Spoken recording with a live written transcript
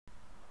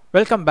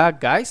Welcome back,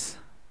 guys.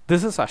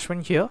 This is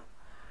Ashwin here.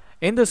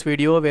 In this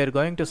video we are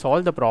going to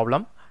solve the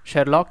problem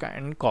Sherlock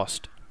and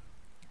Cost.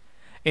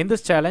 In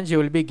this challenge you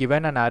will be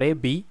given an array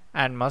B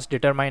and must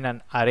determine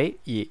an array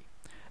A.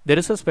 There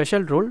is a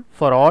special rule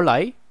for all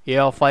I. A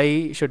of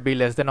I should be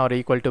less than or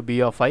equal to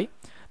B of I.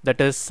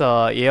 That is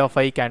A of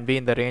I can be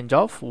in the range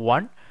of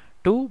 1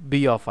 to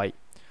B of I.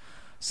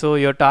 So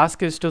your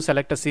task is to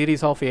select a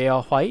series of A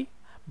of I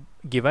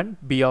given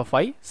B of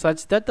I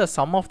such that the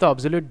sum of the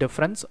absolute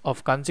difference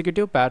of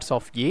consecutive pairs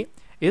of A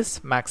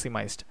is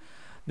maximized.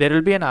 There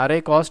will be an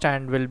array cost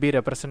and will be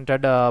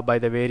represented by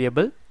the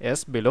variable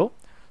S below.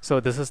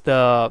 So this is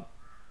the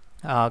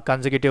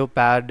consecutive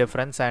pair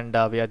difference, and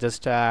we are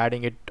just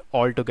adding it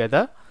all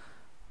together.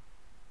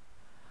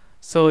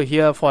 So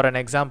here for an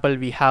example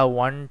we have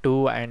 1,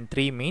 2 and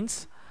 3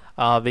 means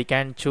we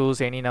can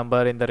choose any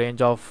number in the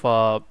range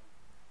of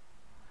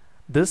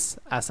this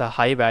as a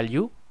high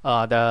value,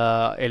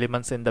 the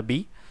elements in the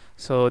B.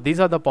 So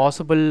these are the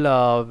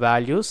possible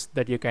values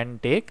that you can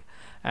take,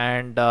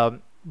 and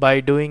by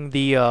doing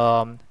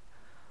the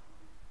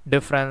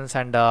difference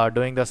and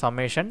doing the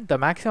summation, the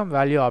maximum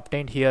value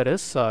obtained here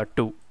is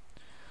 2.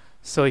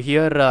 So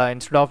here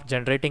instead of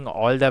generating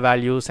all the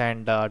values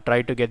and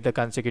try to get the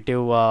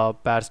consecutive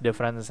pairs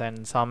difference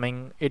and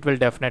summing, it will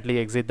definitely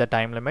exceed the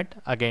time limit.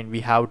 Again, we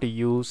have to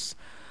use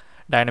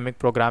dynamic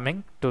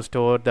programming to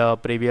store the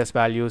previous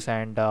values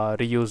and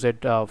reuse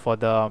it for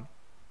the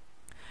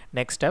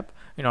next step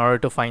in order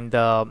to find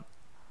the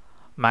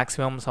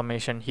maximum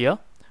summation here.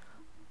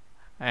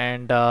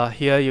 And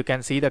here you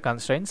can see the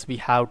constraints. We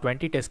have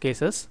 20 test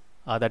cases,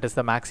 that is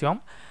the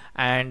maximum,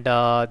 and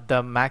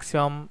the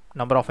maximum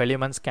number of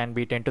elements can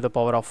be 10 to the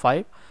power of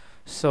 5.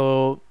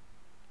 So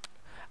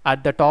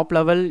at the top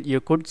level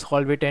you could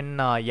solve it in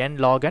n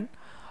log n,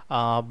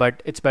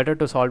 but it's better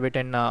to solve it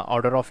in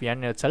order of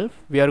n itself.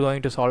 We are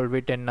going to solve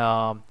it in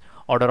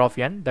order of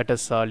n, that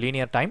is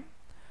linear time.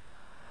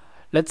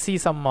 Let's see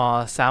some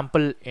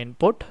sample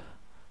input.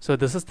 So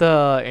this is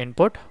the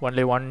input.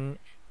 Only one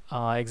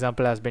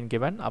example has been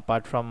given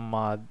apart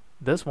from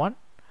this one.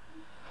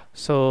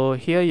 So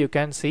here you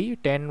can see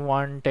 10,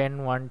 1,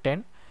 10, 1,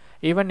 10.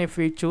 Even if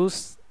we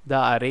choose the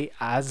array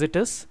as it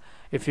is,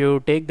 if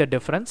you take the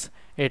difference,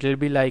 it will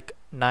be like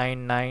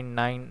 9, 9,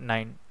 9,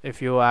 9.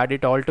 If you add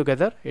it all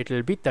together, it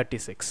will be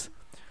 36.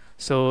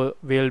 So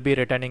we will be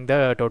returning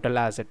the total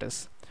as it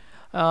is.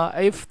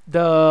 If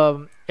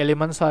the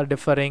elements are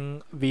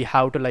differing, we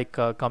have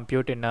to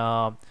compute in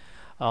a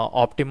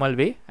optimal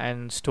way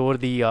and store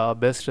the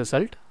best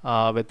result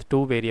with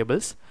 2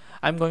 variables.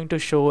 I'm going to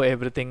show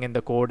everything in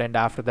the code, and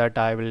after that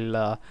I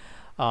will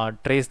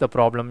trace the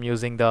problem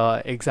using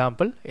the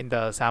example in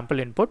the sample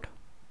input.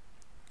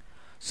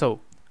 So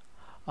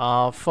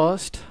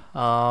first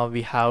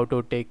we have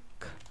to take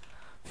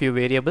few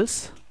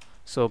variables.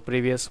 So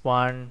previous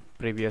 1,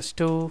 previous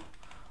 2,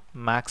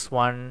 max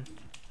 1,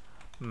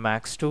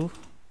 max 2,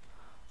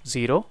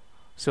 0.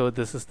 So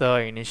this is the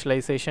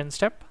initialization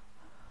step,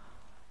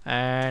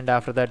 and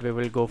after that we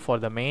will go for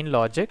the main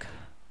logic.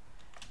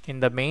 In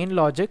the main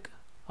logic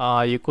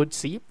you could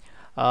see,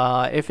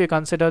 if you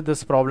consider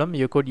this problem,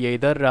 you could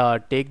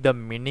either take the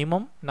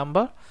minimum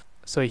number.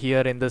 So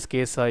here in this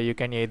case you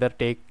can either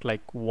take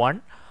like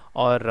 1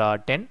 or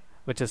 10,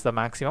 which is the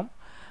maximum,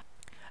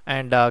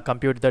 and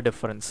compute the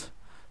difference.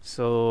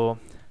 So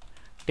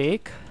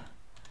take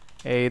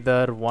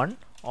either 1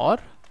 or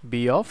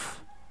B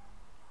of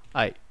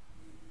I.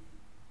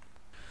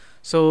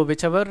 So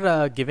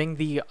whichever giving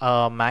the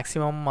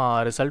maximum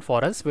result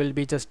for us, will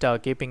be just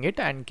keeping it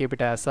and keep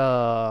it as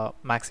a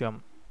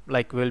maximum,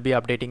 like we'll be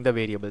updating the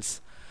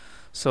variables.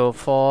 So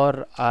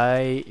for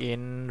I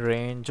in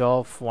range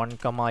of 1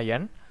 comma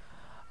n,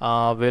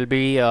 we'll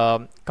be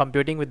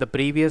computing with the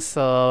previous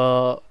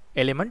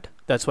element.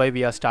 That's why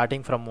we are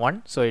starting from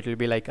 1, so it will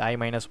be like I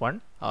minus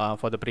 1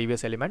 for the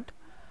previous element.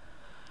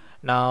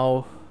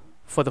 Now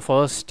for the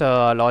first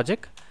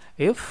logic,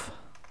 if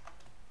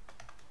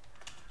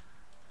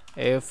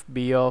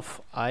B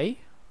of I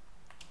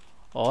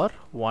or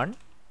 1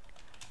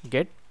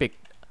 get picked,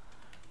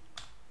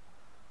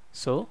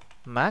 so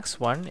max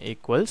 1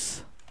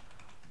 equals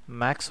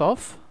max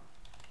of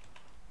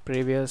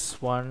previous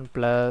 1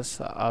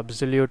 plus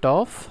absolute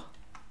of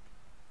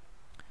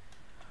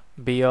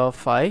B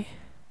of I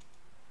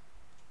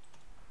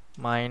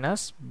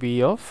minus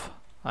B of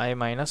I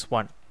minus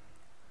 1.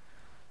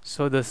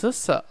 So this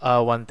is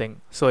one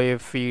thing. So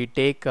if we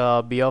take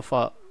B of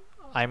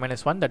I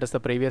minus 1, that is the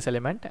previous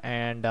element,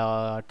 and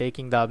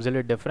taking the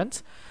absolute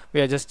difference,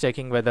 we are just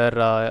checking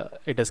whether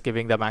it is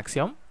giving the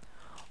maximum,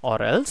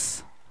 or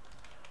else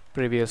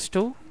previous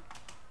 2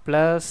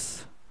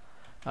 plus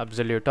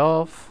absolute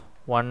of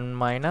 1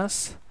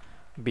 minus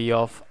B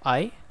of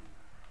I.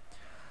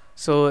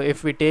 So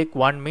if we take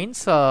 1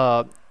 means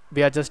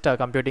we are just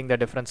computing the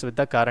difference with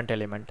the current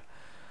element.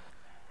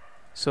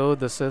 So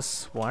this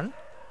is 1,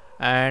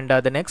 and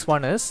the next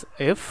one is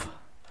if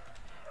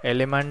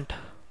element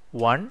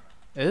 1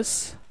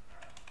 is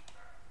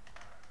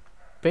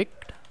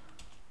picked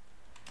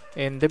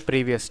in the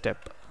previous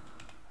step.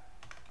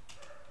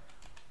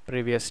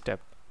 previous step.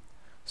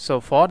 So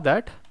for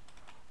that,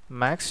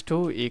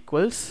 max2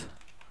 equals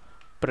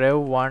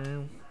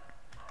prev1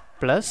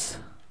 plus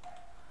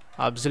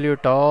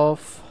absolute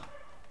of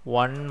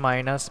 1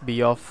 minus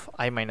b of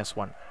I minus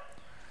 1.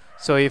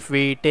 So if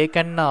we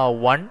taken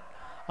 1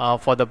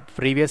 for the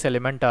previous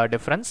element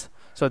difference,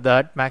 so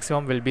that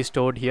maximum will be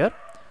stored here.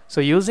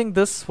 So using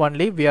this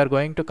only, we are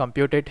going to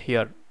compute it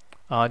here,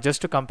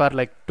 just to compare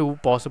like two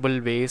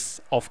possible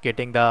ways of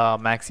getting the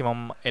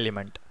maximum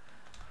element.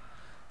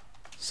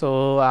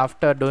 So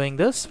after doing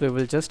this, we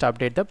will just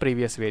update the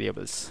previous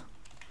variables.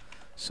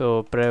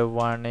 So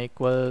prev1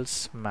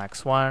 equals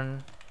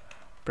max1,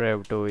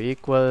 prev2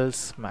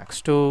 equals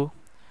max2.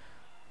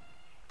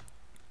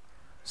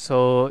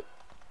 So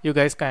you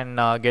guys can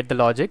get the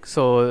logic.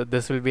 So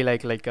this will be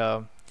like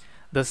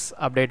this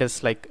update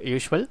is like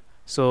usual.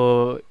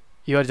 So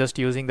you are just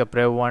using the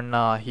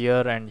prev1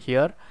 here and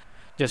here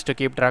just to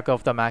keep track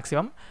of the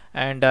maximum,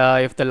 and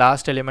if the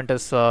last element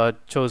is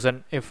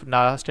chosen, if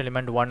last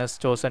element 1 is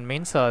chosen,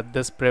 means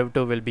this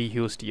prev2 will be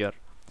used here.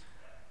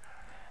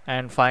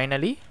 And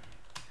finally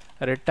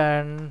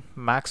return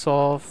max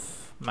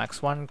of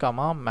max1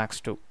 comma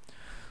max2.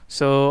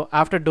 So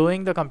after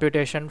doing the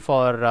computation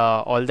for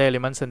all the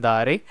elements in the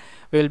array,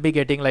 we will be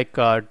getting like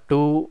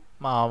two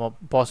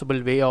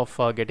possible way of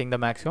getting the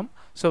maximum.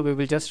 So we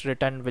will just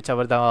return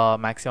whichever the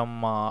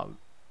maximum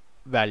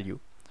value.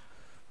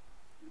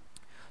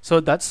 So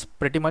that's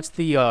pretty much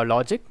the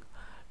logic.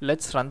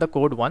 Let's run the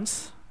code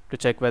once to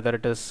check whether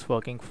it is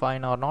working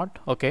fine or not.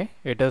 Okay,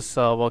 it is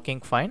working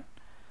fine.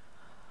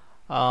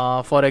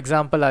 For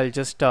example, I'll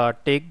just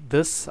take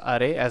this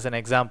array as an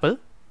example.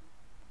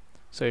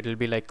 So it will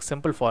be like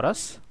simple for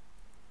us.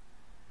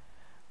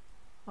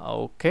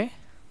 Okay.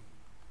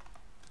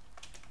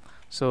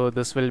 So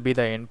this will be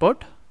the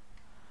input.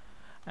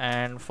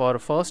 And for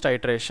first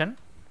iteration,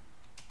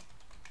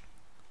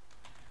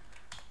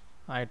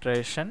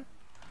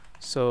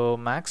 so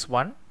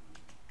max1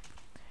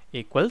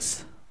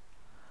 equals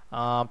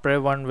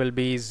prev1 will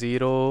be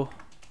 0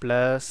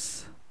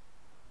 plus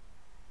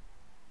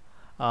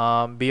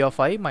b of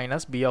I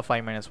minus b of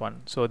I minus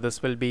 1. So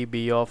this will be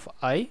b of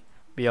I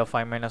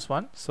minus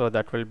 1. So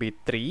that will be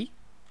 3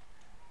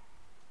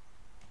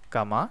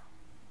 comma.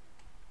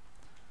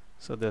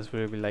 So this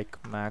will be like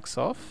max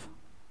of.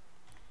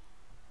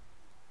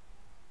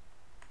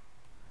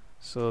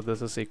 So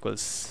this is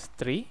equals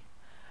 3.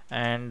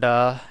 And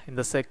in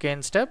the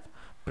second step,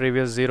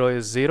 previous 0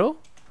 is 0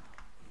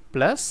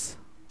 plus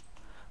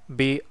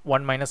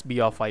b1 minus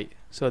b of I.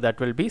 So that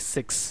will be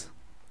 6.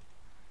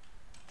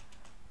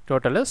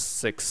 Total is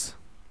 6.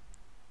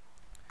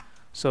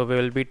 So we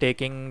will be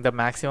taking the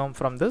maximum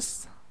from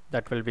this.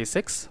 That will be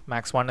 6.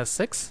 Max 1 is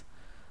 6.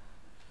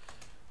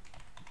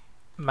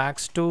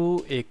 Max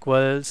 2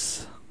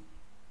 equals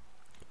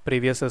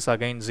previous is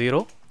again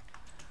 0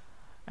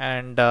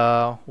 and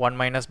 1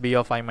 minus b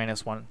of I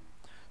minus 1.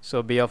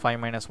 So b of I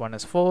minus 1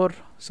 is 4.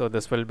 So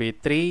this will be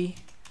 3.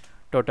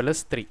 Total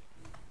is 3.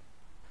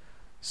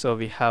 So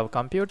we have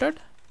computed,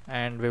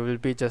 and we will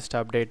be just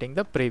updating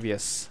the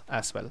previous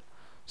as well.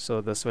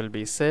 So this will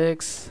be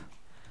 6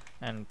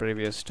 and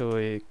previous 2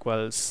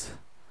 equals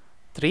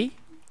 3.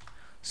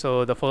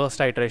 So the first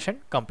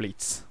iteration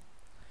completes.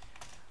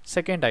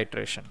 Second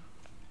iteration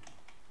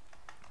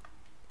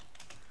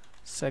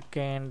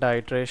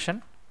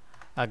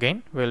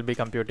again we will be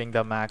computing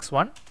the max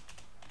 1,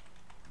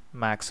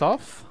 max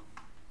of.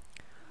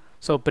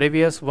 So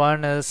previous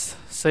one is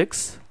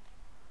 6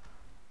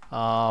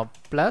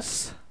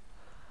 plus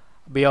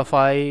b of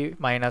I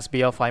minus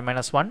b of I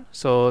minus 1.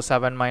 So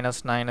 7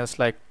 minus 9 is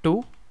like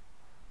 2.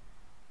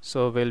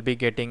 So we'll be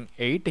getting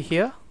 8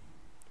 here.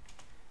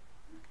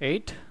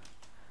 8.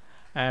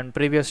 And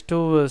previous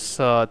 2 is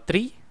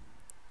 3.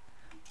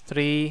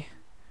 3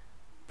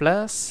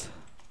 plus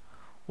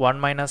 1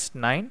 minus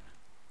 9.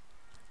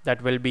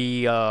 That will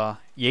be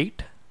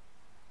 8.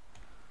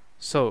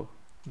 So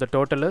the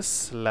total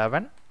is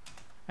 11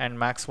 and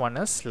max 1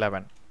 is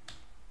 11.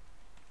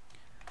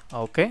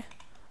 Okay.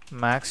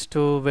 Max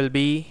 2 will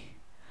be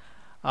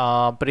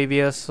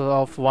previous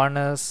of 1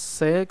 is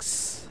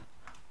 6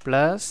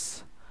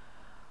 plus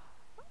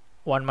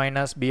 1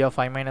 minus b of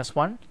I minus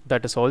 1,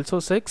 that is also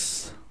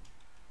 6,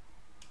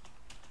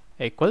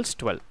 equals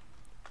 12.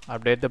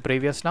 Update the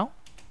previous now.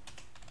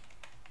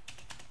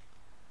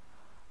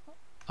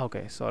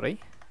 Okay,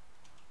 sorry.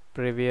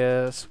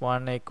 Previous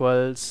one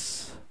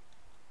equals,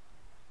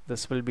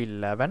 this will be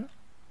 11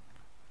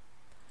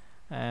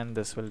 and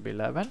this will be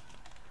 11.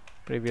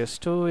 Previous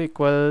 2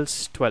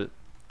 equals 12.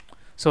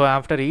 So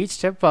after each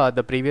step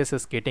the previous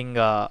is getting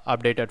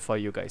updated for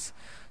you guys.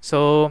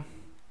 So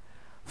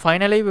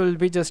finally we will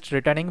be just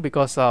returning,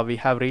 because we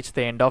have reached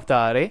the end of the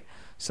array.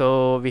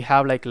 So we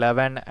have like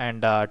 11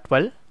 and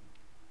 12.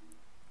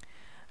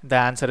 The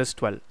answer is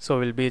 12. So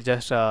we'll be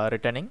just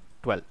returning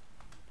 12.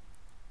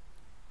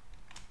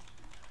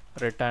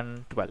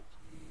 Return 12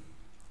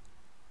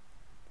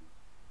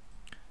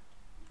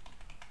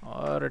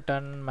 or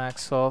return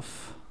max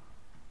of.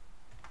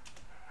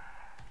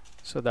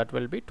 So that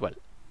will be 12.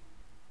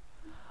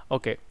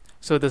 Okay,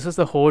 So this is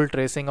the whole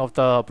tracing of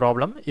the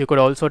problem. You could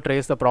also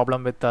trace the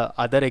problem with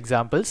other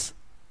examples.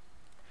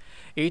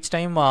 Each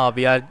time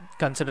we are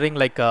considering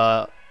like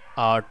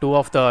two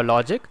of the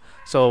logic.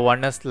 So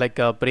one is like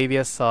a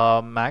previous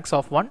max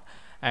of one,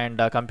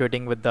 and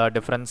computing with the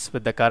difference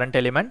with the current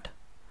element,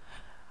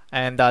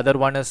 and the other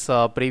one is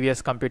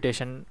previous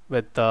computation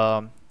with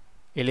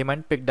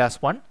element picked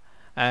as 1,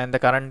 and the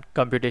current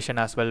computation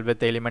as well with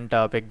the element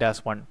picked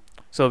as 1.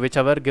 So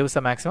whichever gives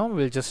the maximum,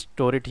 we'll just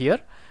store it here,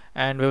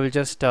 and we will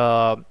just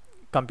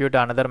compute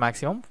another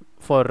maximum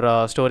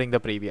for storing the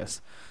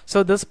previous.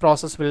 So this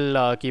process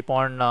will keep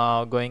on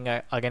going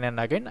again and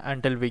again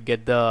until we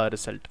get the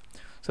result.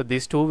 So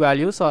these two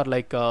values are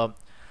like a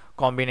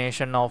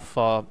combination of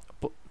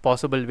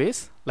possible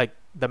ways, like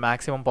the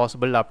maximum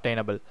possible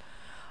obtainable.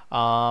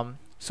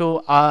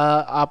 So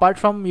apart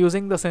from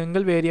using the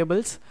single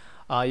variables,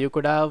 you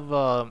could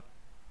have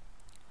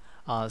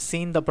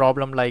seen the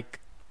problem like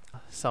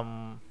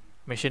some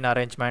machine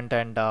arrangement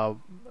and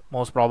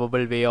most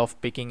probable way of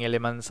picking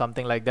elements,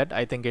 something like that.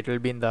 I think it will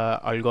be in the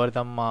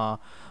algorithm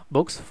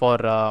books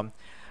for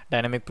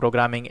dynamic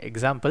programming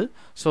example.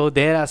 So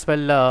there as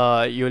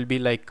well you will be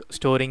like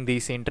storing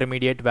these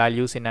intermediate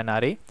values in an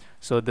array.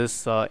 So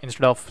this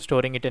instead of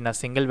storing it in a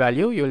single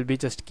value, you will be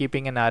just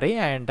keeping an array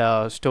and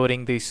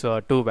storing these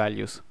two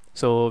values.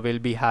 So we'll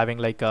be having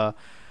like a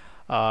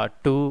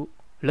two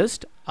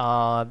list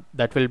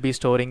that will be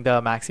storing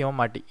the maximum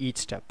at each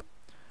step.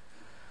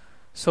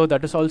 So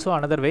that is also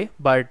another way,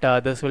 but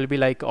this will be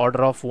like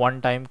order of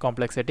 1 time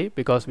complexity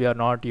because we are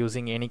not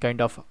using any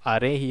kind of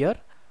array here.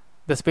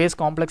 The space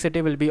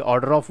complexity will be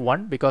order of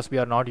 1 because we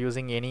are not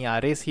using any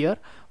arrays here,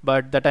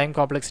 but the time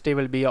complexity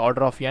will be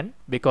order of n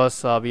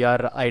because we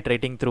are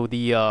iterating through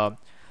the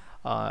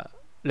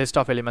list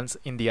of elements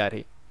in the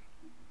array.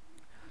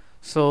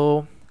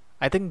 So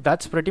I think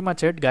that's pretty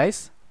much it,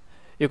 guys.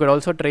 You could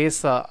also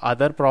trace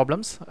other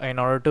problems in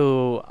order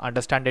to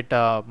understand it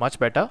much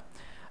better.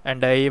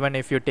 And even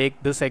if you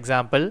take this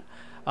example,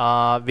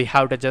 we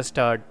have to just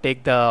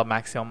take the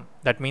maximum.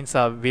 That means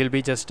we'll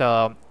be just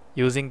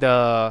using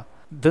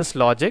this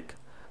logic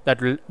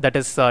that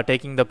is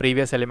taking the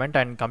previous element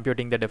and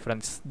computing the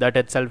difference. That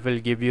itself will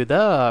give you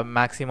the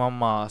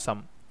maximum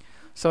sum.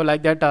 So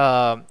like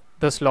that,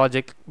 this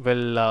logic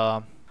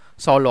will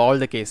solve all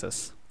the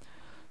cases.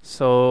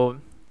 So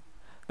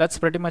that's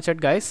pretty much it,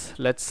 guys.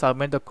 Let's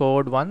submit the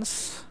code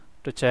once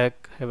to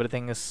check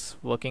everything is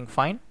working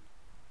fine.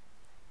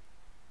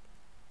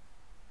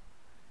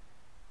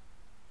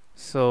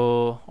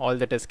 So all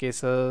the test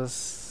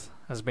cases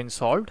has been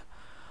solved.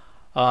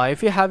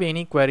 If you have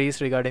any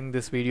queries regarding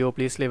this video,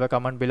 please leave a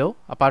comment below.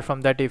 Apart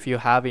from that, if you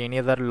have any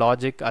other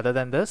logic other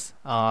than this,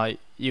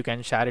 you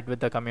can share it with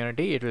the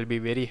community. It will be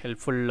very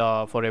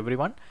helpful for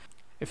everyone.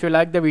 If you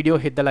like the video,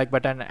 hit the like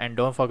button and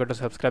don't forget to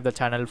subscribe the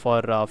channel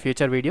for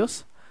future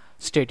videos.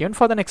 Stay tuned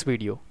for the next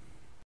video.